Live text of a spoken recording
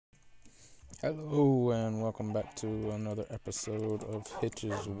Hello and welcome back to another episode of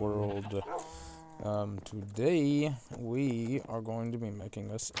Hitch's World. Today we are going to be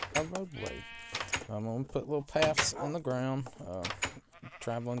making us a roadway. I'm going to put little paths in the ground,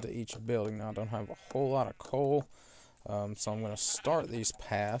 traveling to each building. Now I don't have a whole lot of coal, so I'm going to start these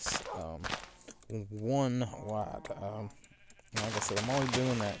paths one wide. Like I said, I'm only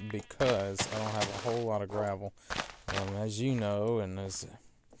doing that because I don't have a whole lot of gravel. As you know, and as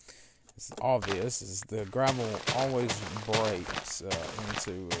it's obvious, is the gravel always breaks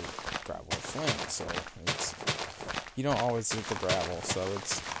into gravel or flint, so you don't always get the gravel.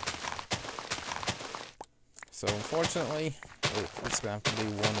 So unfortunately it's gonna have to be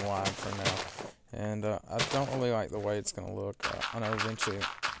one wide for now, and I don't really like the way it's gonna look. I know eventually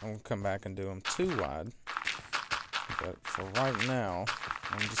I'm gonna come back and do them two wide, but for right now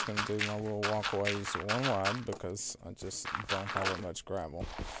I'm just going to do my little walkways one wide because I just don't have that much gravel.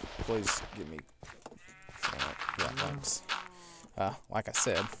 Please give me... yeah, thanks. Like I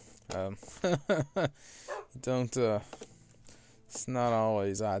said, don't... it's not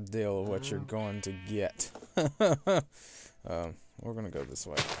always ideal of what you're going to get. We're going to go this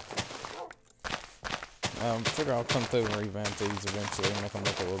way. Figure I'll come through and revamp these eventually and make them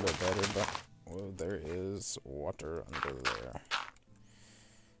look a little bit better, but well, there is water under there.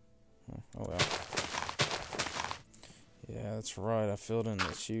 Oh well. Yeah, that's right. I filled in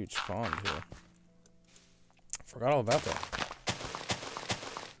this huge pond here. Forgot all about that.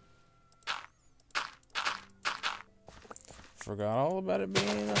 Forgot all about it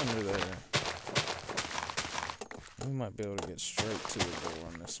being under there. We might be able to get straight to the door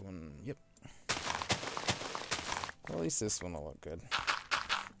on this one. Yep. Well, at least this one will look good. I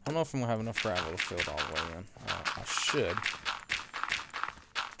don't know if I'm going to have enough gravel to fill it all the way in. I should.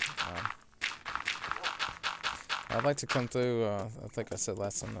 I'd like to come through, I think I said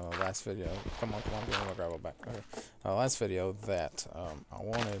last video, come on, get my gravel back. Okay. Last video that I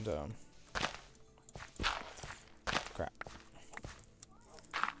wanted, that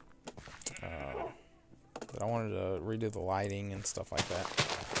I wanted to redo the lighting and stuff like that.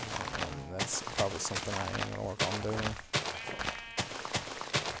 And that's probably something I am going to work on doing.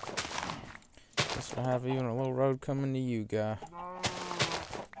 Just to have even a little road coming to you, guy.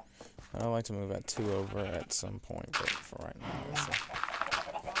 I'd like to move that 2 over at some point, but for right now,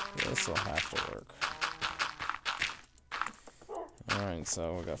 this will have to work. Alright,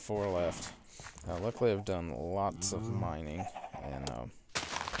 so we got 4 left. Luckily, I've done lots of mining, and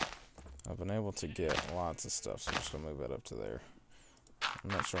I've been able to get lots of stuff, so I'm just going to move that up to there. I'm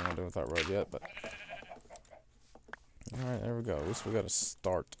not sure what I'm going to do with that road yet, but... Alright, there we go. At least we got a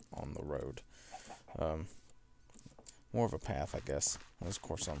start on the road. More of a path, I guess. Of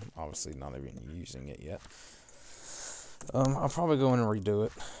course, I'm obviously not even using it yet. I'll probably go in and redo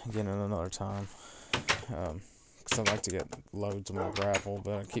it again at another time. Because I'd like to get loads of more gravel,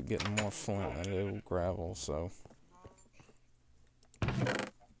 but I keep getting more flint than I do gravel, so.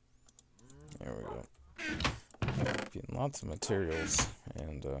 There we go. Getting lots of materials,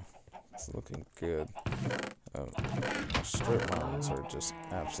 and it's looking good. My strip lines are just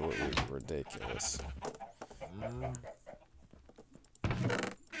absolutely ridiculous. There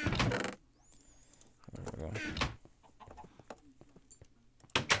we go.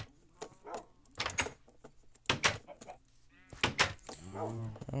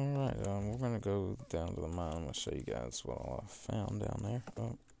 Alright, we're going to go down to the mine. I'm going to show you guys what I found down there.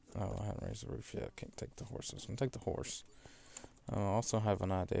 Oh, I haven't raised the roof yet. I can't take the horses. I'm going to take the horse. I also have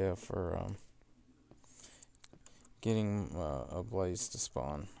an idea for getting a blaze to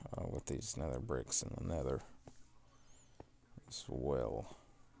spawn with these nether bricks in the nether as well.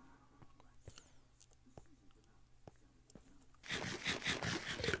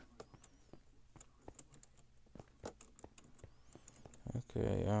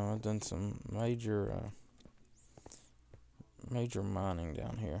 Okay, I've done some major mining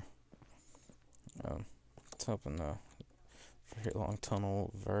down here. It's helping the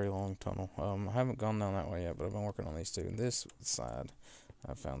very long tunnel. I haven't gone down that way yet, but I've been working on these two. This side,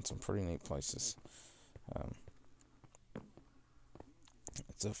 I found some pretty neat places.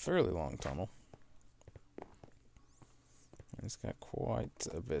 It's a fairly long tunnel. And it's got quite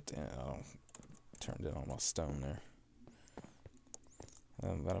a bit in it. Turned in all my stone there.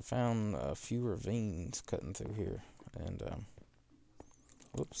 But I found a few ravines cutting through here, and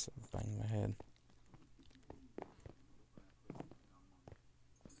whoops, I banged my head.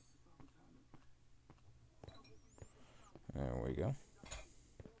 There we go.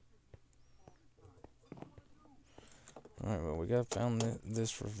 Alright, well, found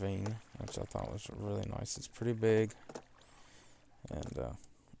this ravine, which I thought was really nice. It's pretty big, and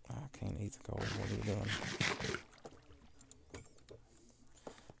I can't eat the coal. What are you doing?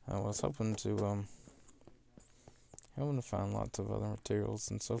 I was hoping to find lots of other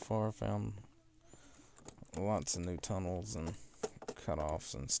materials, and so far I found lots of new tunnels and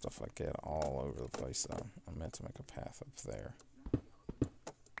cutoffs and stuff like that all over the place. I meant to make a path up there.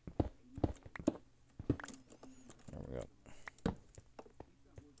 There we go.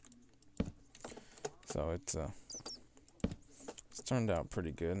 So it's turned out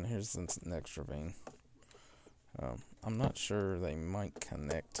pretty good, and here's the next ravine. I'm not sure, they might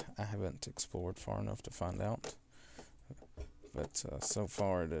connect. I haven't explored far enough to find out, but so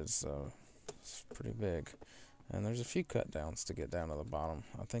far it's pretty big, and there's a few cut downs to get down to the bottom.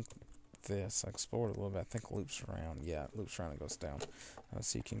 I think I explored a little bit. I think it loops around. Yeah, it loops around and goes down,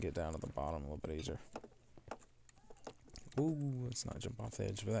 so you can get down to the bottom a little bit easier. Ooh, let's not jump off the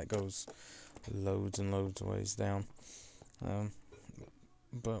edge, but that goes loads and loads of ways down.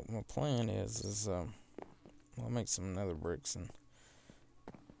 But my plan is I'll make some nether bricks and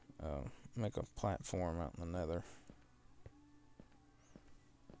make a platform out in the nether.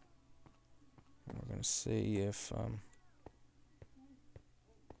 And we're gonna see if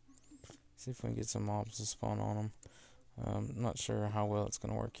we can get some mobs to spawn on them. I'm not sure how well it's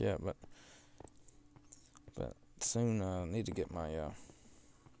gonna work yet, but soon. Need to get my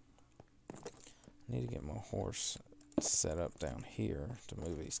horse set up down here to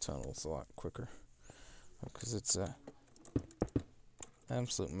move these tunnels a lot quicker, because it's a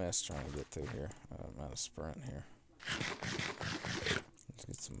absolute mess trying to get through here. I'm out of sprint here.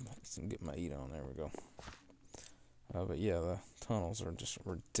 Let's get my eat on. There we go. But yeah, the tunnels are just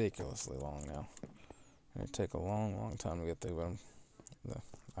ridiculously long now. It'll take a long time to get through them. The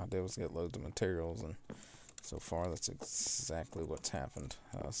idea was to get loads of materials, and so far that's exactly what's happened.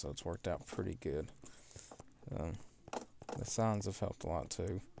 So it's worked out pretty good. The signs have helped a lot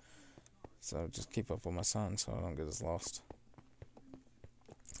too. So just keep up with my signs so I don't get as lost.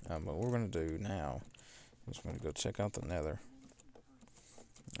 But what we're going to do now is we're going to go check out the nether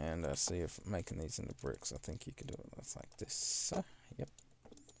and see if making these into bricks. I think you can do it. That's like this. Yep.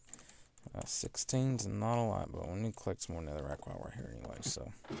 16's not a lot, but we need to collect some more netherrack while we're here anyway.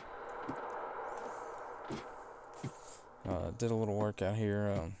 So did a little work out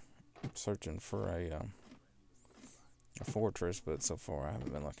here searching for a fortress, but so far I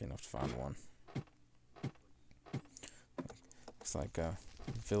haven't been lucky enough to find one. Looks like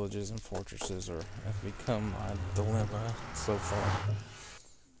villages and fortresses have become my dilemma so far.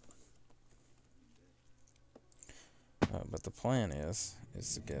 But the plan is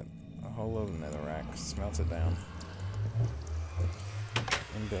to get a whole load of netherrack, smelt it down,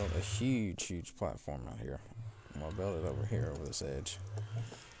 and build a huge platform out here. I'm gonna build it over here, over this edge.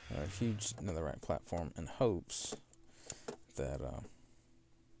 A huge netherrack platform, in hopes that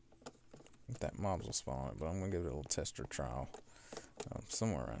mobs will spawn it. But I'm gonna give it a little tester trial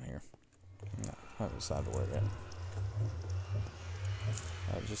somewhere around here. No, I haven't decided where yet.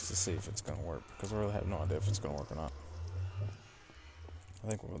 Just to see if it's gonna work, because I really have no idea if it's gonna work or not. I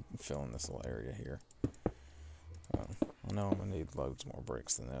think we'll fill in this little area here. I know I'm gonna need loads more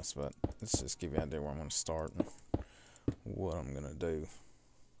bricks than this, but let's just give you an idea where I'm gonna start and what I'm gonna do.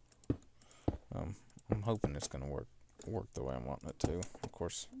 I'm hoping it's gonna work the way I'm wanting it to. Of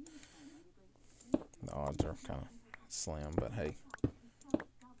course, the odds are kind of slim, but hey,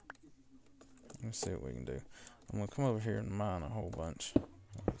 let's see what we can do. I'm gonna come over here and mine a whole bunch.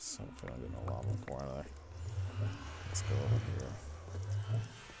 Let's hope I don't get no lava pour out of there. Let's go over here.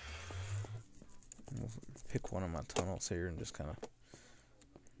 We'll pick one of my tunnels here and just kind of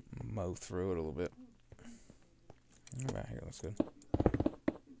mow through it a little bit. About here, that's good.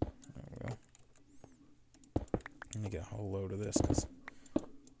 There we go. Let me get a whole load of this,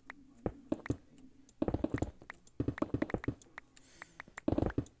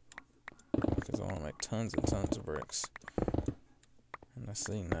 because I want to make tons and tons of bricks. And I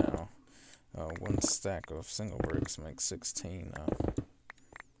see now one stack of single bricks makes 16. I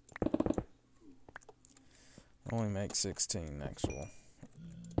only make 16 actual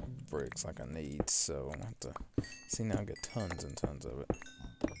bricks like I need, so I'm going to have to see now get tons and tons of it.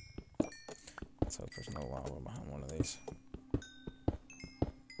 Let's hope there's no lava behind one of these.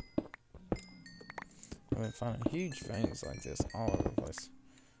 I've been finding huge veins like this all over the place.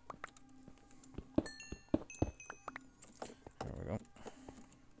 There we go.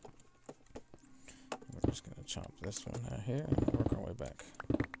 We're just going to chop this one out here and work our way back.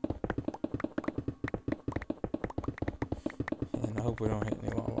 And I hope we don't hit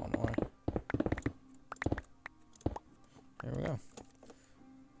any lava on the way. There we go.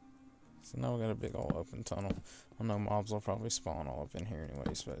 So now we got a big old open tunnel. I know mobs will probably spawn all up in here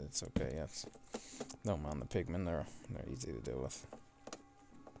anyways, but it's okay. Don't mind the pigmen. They're easy to deal with.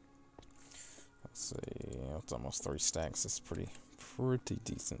 Let's see. It's almost 3 stacks. It's pretty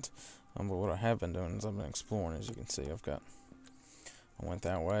decent. But what I have been doing is I've been exploring. As you can see, I went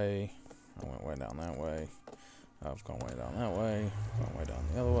that way. I went way down that way. I've gone way down that way. Gone way down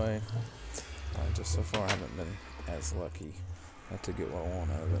the other way. Just so far, I haven't been as lucky to get what I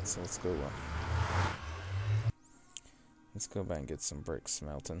want out of it. So let's go back and get some bricks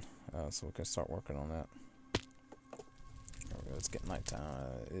smelting, so we can start working on that. There we go. It's getting nighttime.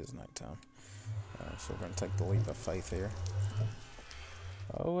 It is nighttime. So we're gonna take the leap of faith here.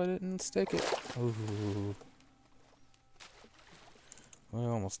 Oh, I didn't stick it. Ooh. We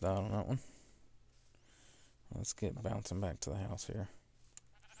almost died on that one. Let's get bouncing back to the house here.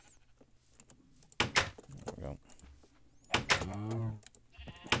 There we go.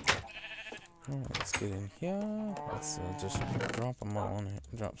 Alright, let's get in here. Let's just drop them all in here.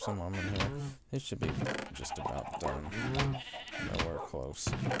 Drop some of them in here. It should be just about done. Nowhere close.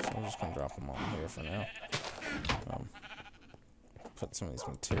 So I'm just gonna drop them all in here for now. Put some of these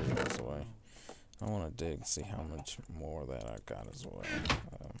materials away. I want to dig, see how much more of that I got as well.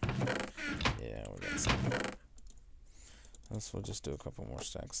 Yeah, we got some. We'll just do a couple more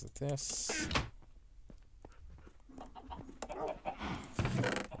stacks of this.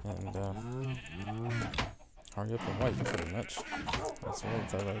 And hurry up and wait, pretty much. Let's wait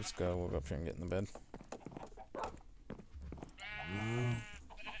till those go. We'll go up here and get in the bed.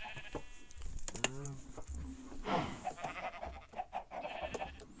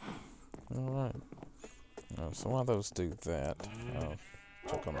 Alright. So while those do that,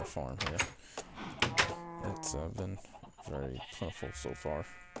 check on the farm here. It's been very plentiful so far.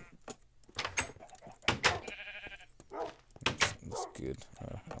 It's good.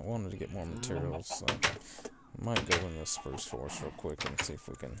 I wanted to get more materials, so I might go in the spruce forest real quick and see if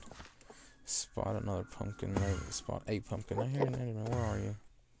we can spot another pumpkin. Maybe spot a pumpkin. I hear an enemy. Where are you?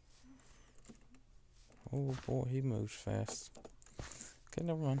 Oh boy, he moves fast. Okay,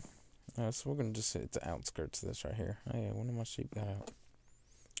 never mind. So we're gonna just hit the outskirts of this right here. Oh yeah, one of my sheep got out.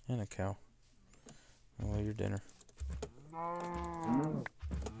 And a cow. Oh, well, your dinner.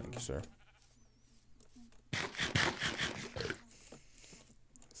 Thank you, sir.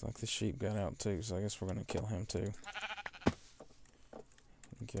 It's like the sheep got out too, so I guess we're gonna kill him too.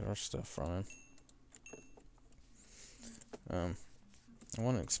 Get our stuff from him. I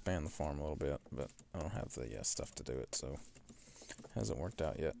want to expand the farm a little bit, but I don't have the stuff to do it, so it hasn't worked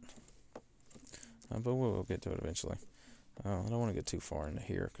out yet. But we'll get to it eventually. I don't want to get too far into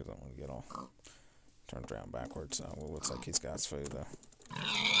here because I don't want to get all turned around backwards. Well, looks like he's got his food though.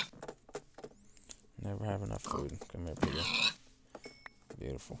 Never have enough food. Come here, Peter.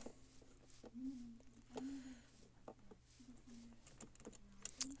 Beautiful.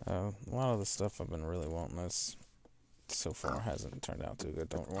 A lot of the stuff I've been really wanting this so far hasn't turned out too good.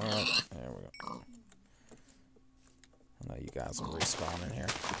 Don't worry. There we go. I know you guys will respawn in here.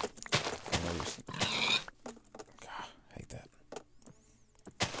 God, I hate that.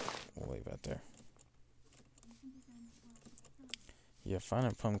 We'll leave that there. Yeah,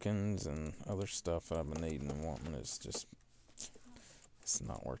 finding pumpkins and other stuff that I've been needing and wanting is just, it's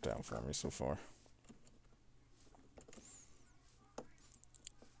not worked out for me so far.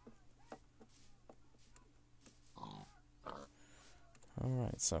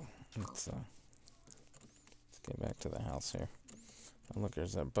 Alright, so let's get back to the house here. Oh, look,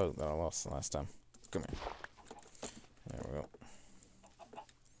 there's that boat that I lost the last time. Come here. There we go.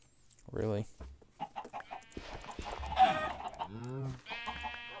 Really?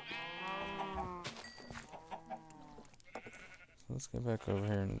 So let's get back over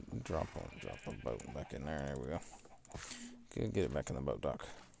here and drop a boat back in there. There we go. Good, get it back in the boat dock.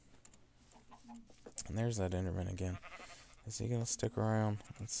 And there's that Enderman again. Is he gonna stick around?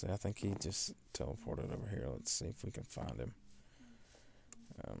 Let's see. I think he just teleported over here. Let's see if we can find him.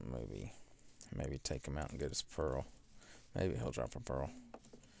 Maybe take him out and get his pearl. Maybe he'll drop a pearl.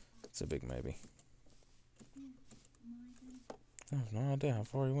 It's a big maybe. I have no idea how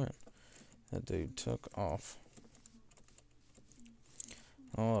far he went. That dude took off.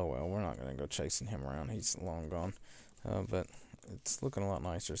 Oh well, we're not gonna go chasing him around. He's long gone. But it's looking a lot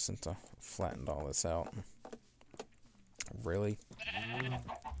nicer since I flattened all this out. Really? I'm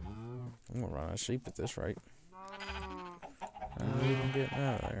gonna run out of sheep at this rate. How are we even getting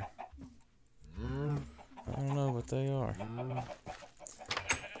out of there? I don't know, but they are.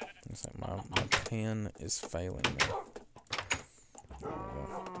 Looks like my pen is failing me.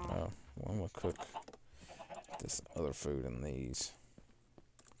 Well, I'm gonna cook this other food in these.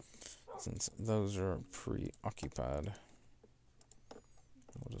 since those are preoccupied.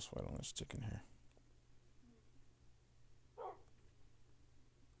 We'll just wait on this chicken here.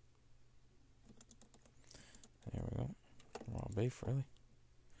 There we go. Raw beef, really?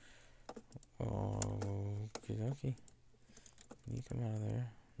 Okie dokie. You come out of there.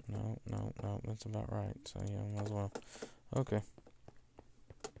 No, that's about right. So yeah, might as well. Okay.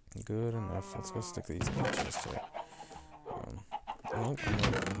 Good enough. Let's go stick these in the chest here. Nope,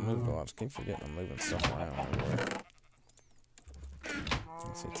 I'm moving a lot. Just keep forgetting I'm moving stuff around everywhere.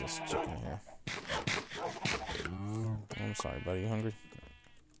 Let's eat this chicken here. I'm sorry, buddy. You hungry?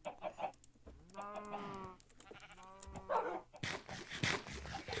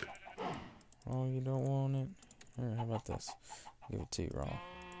 Oh, you don't want it? Here, how about this? Give it to you raw.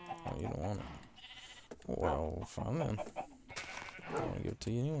 Oh, you don't want it? Well, fine then. I'm gonna give it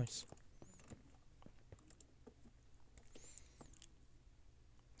to you anyways.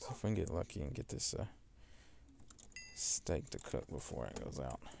 See if we can get lucky and get this steak to cook before it goes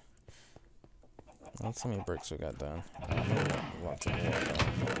out. Let's see how many bricks we got done. We got lots of more.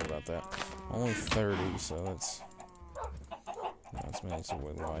 Don't worry about that. Only 30, so that's as many as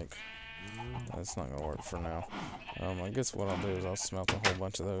we'd like. That's not gonna work for now. I guess what I'll do is I'll smelt a whole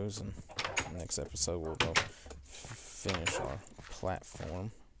bunch of those, and next episode we'll go finish our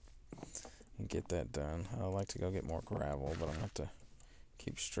platform and get that done. I'd like to go get more gravel, but I'm gonna have to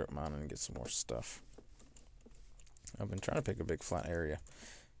keep strip mining and get some more stuff. I've been trying to pick a big flat area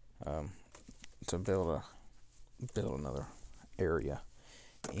to build another area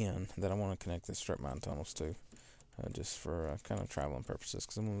in that I want to connect the strip mine tunnels to, just for kind of traveling purposes.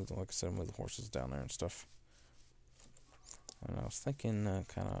 Because I'm gonna, like I said, I'm gonna move the horses down there and stuff. And I was thinking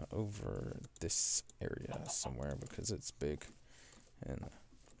kind of over this area somewhere because it's big and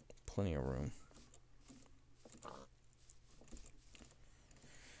plenty of room.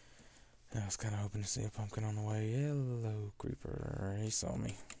 I was kind of hoping to see a pumpkin on the way. Hello, creeper. He saw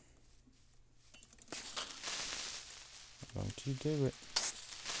me. Don't you do it.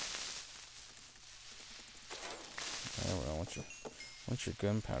 There we go. Want your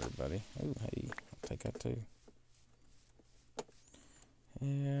gunpowder, buddy. Oh, hey. I'll take that too.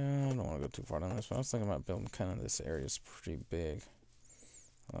 Yeah, I don't want to go too far down this one. I was thinking about building kind of this area. It's pretty big.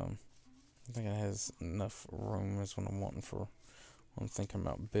 I think it has enough room is what I'm wanting for what I'm thinking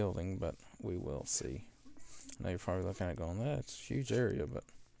about building, but we will see. I know you're probably looking at it going, that's a huge area, but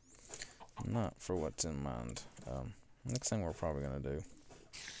not for what's in mind. Next thing we're probably going to do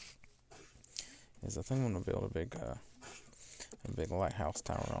is I think I'm going to build a big lighthouse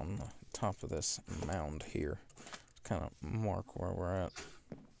tower on the top of this mound here. Kind of mark where we're at.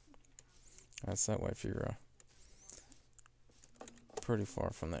 That's that way if you're pretty far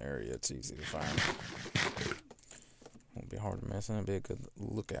from the area, it's easy to find. Won't be hard to miss, and it'll be a good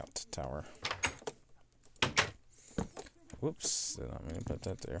lookout tower. Whoops, did not mean to put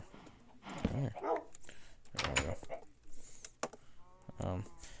that there. Come here. There we go.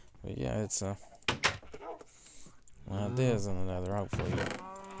 But yeah, it's well, it is in another. Hopefully it'll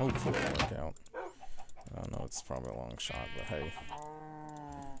work out. I know it's probably a long shot, but hey,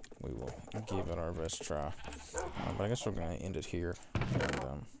 we will give it our best try. But I guess we're going to end it here,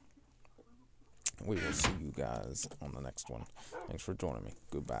 and we will see you guys on the next one. Thanks for joining me.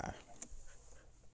 Goodbye.